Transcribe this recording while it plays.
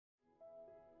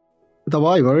The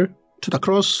Bible to the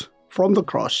cross, from the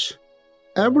cross.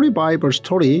 Every Bible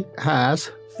story has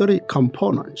three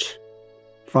components.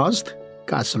 First,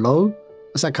 God's law.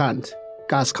 Second,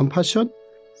 God's compassion.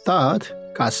 Third,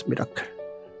 God's miracle.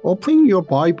 Opening your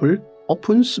Bible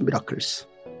opens miracles.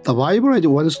 The Bible as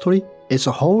one story is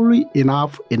wholly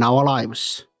enough in our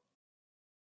lives.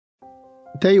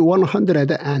 Day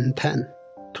 110,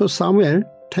 2Samuel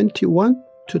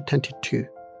 21-22.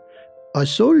 A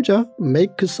soldier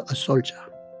makes a soldier.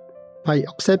 By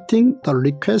accepting the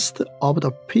request of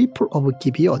the people of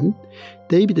Gibeon,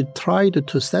 David tried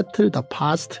to settle the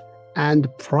past and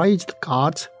praised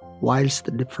God whilst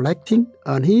reflecting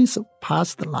on his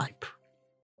past life.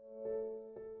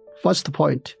 First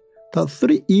point, the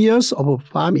 3 years of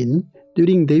famine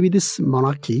during David's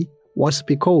monarchy was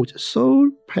because Saul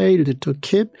failed to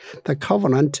keep the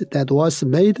covenant that was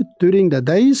made during the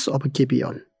days of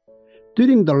Gibeon.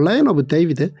 During the reign of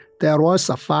David, there was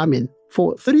a famine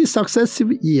for 3 successive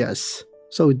years.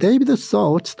 So David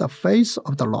sought the face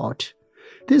of the Lord.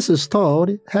 This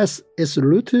story has its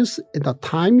roots in the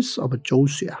times of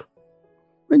Joshua.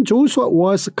 When Joshua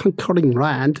was conquering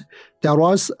land, there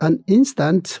was an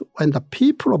instant when the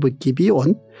people of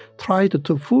Gibeon tried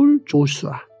to fool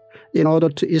Joshua in order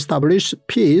to establish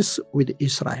peace with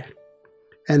Israel.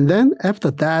 And then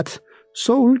after that,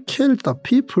 Saul killed the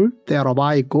people,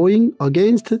 thereby going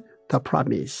against the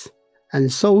promise.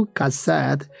 And so God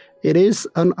said, "It is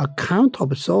on account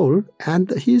of Saul and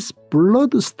his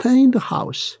blood-stained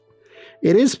house.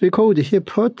 It is because he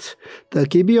put the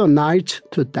Gibeonites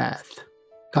to death."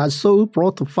 God so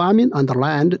brought famine on the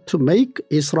land to make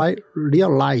Israel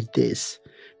realize this.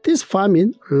 This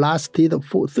famine lasted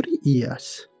for 3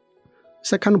 years.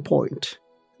 Second point,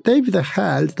 David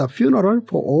held the funeral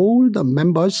for all the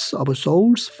members of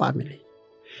Saul's family.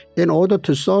 In order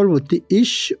to solve the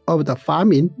issue of the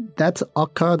famine that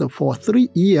occurred for 3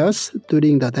 years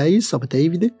during the days of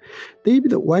David,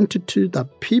 David went to the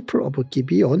people of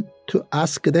Gibeon to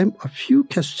ask them a few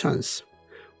questions.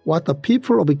 What the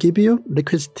people of Gibeon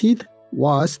requested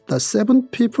was the 7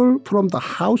 people from the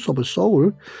house of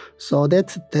Saul so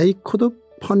that they could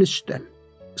punish them.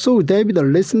 So David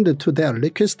listened to their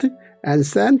request and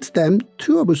sent them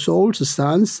 2 of Saul's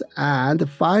sons and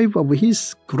 5 of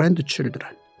his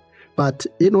grandchildren. But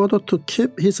in order to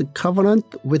keep his covenant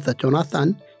with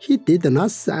Jonathan, he did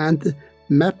not send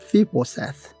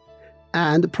Mephibosheth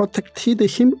and protected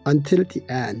him until the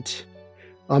end.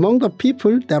 Among the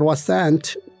people that were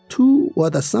sent, 2 were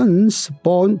the sons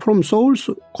born from Saul's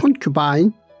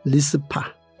concubine, Rizpah.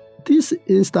 This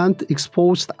incident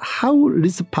exposed how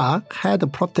Rizpah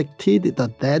had protected the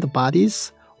dead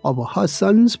bodies of her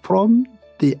sons from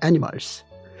the animals.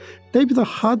 David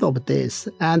heard of this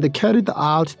and carried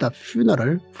out the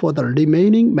funeral for the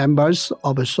remaining members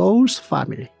of Saul's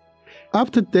family.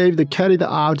 After David carried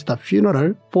out the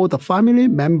funeral for the family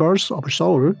members of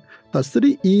Saul, the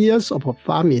 3 years of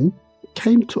famine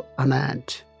came to an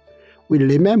end. We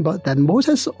remember that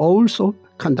Moses also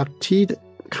conducted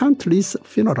countless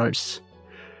funerals.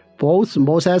 Both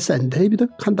Moses and David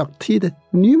conducted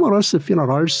numerous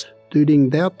funerals during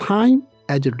their time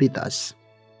as leaders.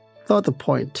 Third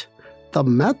point, the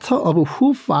matter of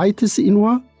who fights in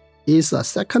war is a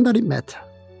secondary matter.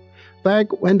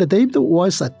 Back when David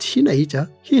was a teenager,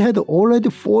 he had already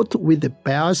fought with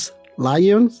bears,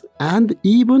 lions, and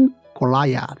even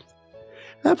Goliath.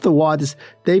 Afterwards,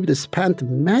 David spent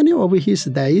many of his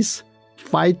days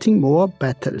fighting more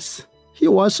battles. He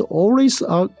was always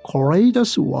a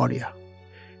courageous warrior.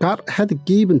 God had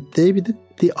given David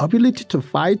the ability to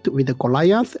fight with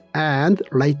Goliath, and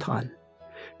later on,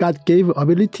 God gave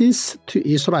abilities to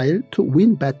Israel to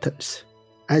win battles.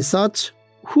 As such,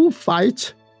 who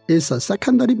fights is a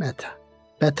secondary matter.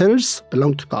 Battles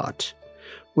belong to God.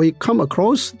 We come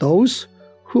across those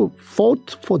who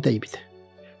fought for David.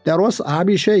 There was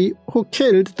Abishai who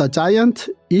killed the giant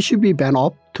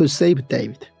Gibeon to save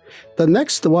David. The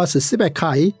next was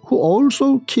Sibbecai, who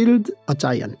also killed a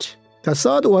giant. The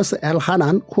third was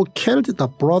Elhanan, who killed the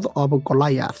brother of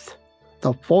Goliath.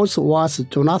 The fourth was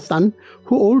Jonathan,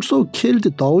 who also killed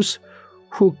those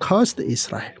who cursed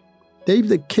Israel.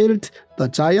 David killed the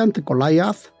giant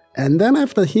Goliath, and then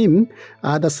after him,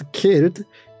 others killed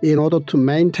in order to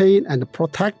maintain and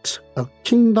protect a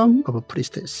kingdom of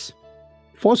priests.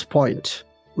 Fourth point,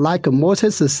 like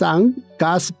Moses sang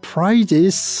God's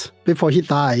praises before he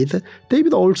died,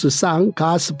 David also sang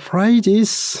God's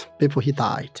praises before he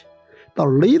died. The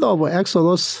leader of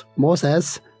Exodus,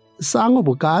 Moses, sang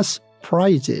of God's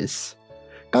praises.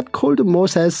 God called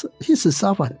Moses his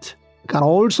servant. God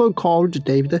also called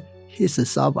David his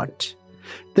servant.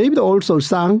 David also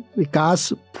sang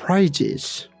God's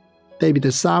praises. David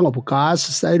sang of God's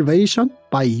salvation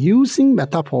by using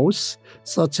metaphors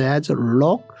such as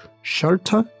rock,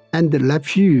 shelter, and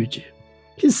refuge.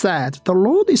 He said, "The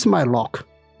Lord is my rock,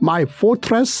 my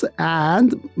fortress and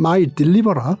my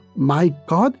deliverer. My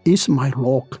God is my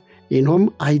rock, in whom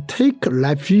I take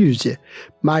refuge,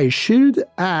 my shield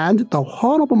and the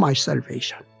horn of my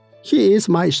salvation. He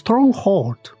is my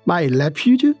stronghold, my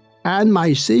refuge, and my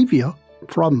Savior.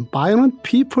 From violent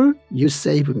people you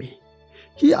save me."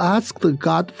 He asked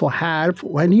God for help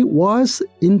when he was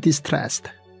in distress.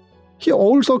 He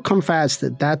also confessed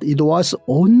that it was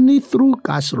only through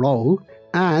God's law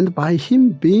and by him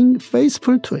being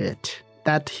faithful to it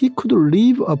that he could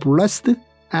live a blessed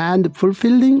and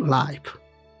fulfilling life.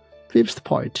 Fifth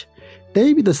point,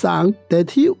 David sang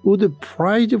that he would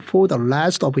praise for the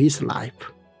rest of his life.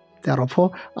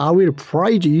 "Therefore, I will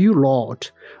praise you, Lord,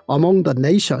 among the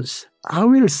nations. I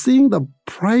will sing the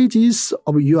praises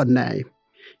of your name."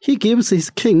 He gives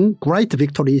his king great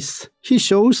victories. He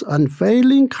shows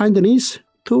unfailing kindness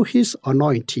to his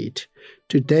anointed,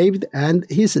 to David and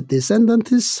his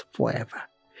descendants forever.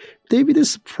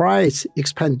 David's praise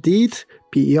expanded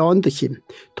beyond him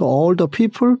to all the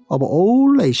people of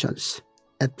all nations.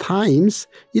 At times,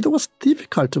 it was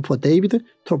difficult for David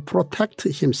to protect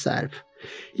himself.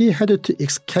 He had to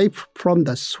escape from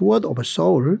the sword of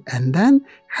Saul and then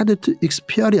had to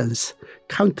experience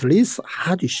countless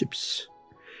hardships.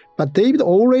 But David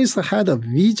always had a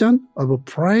vision of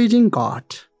praising God.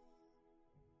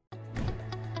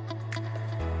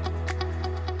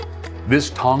 This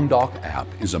Tongdok app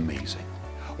is amazing.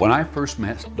 When I first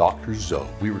met Dr. Zoh,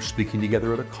 we were speaking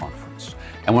together at a conference.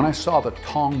 And when I saw the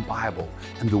Tong Bible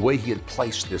and the way he had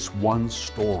placed this one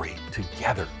story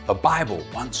together, the Bible,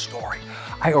 one story,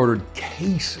 I ordered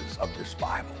cases of this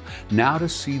Bible. Now to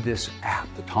see this app,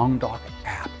 the Tongdok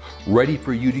app, ready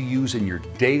for you to use in your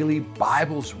daily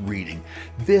Bible's reading,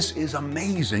 this is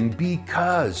amazing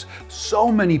because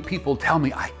so many people tell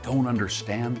me I don't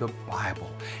understand the Bible.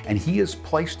 And he has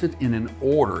placed it in an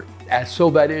order so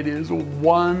that it is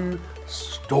one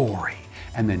story.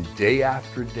 And then day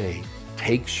after day,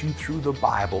 takes you through the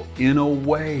Bible in a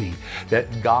way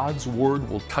that God's Word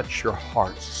will touch your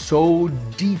heart so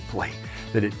deeply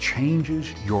that it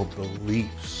changes your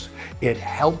beliefs. It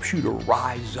helps you to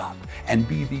rise up and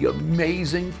be the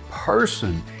amazing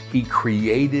person He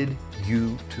created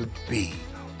you to be.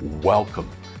 Welcome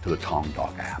to the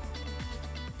Tongdok app.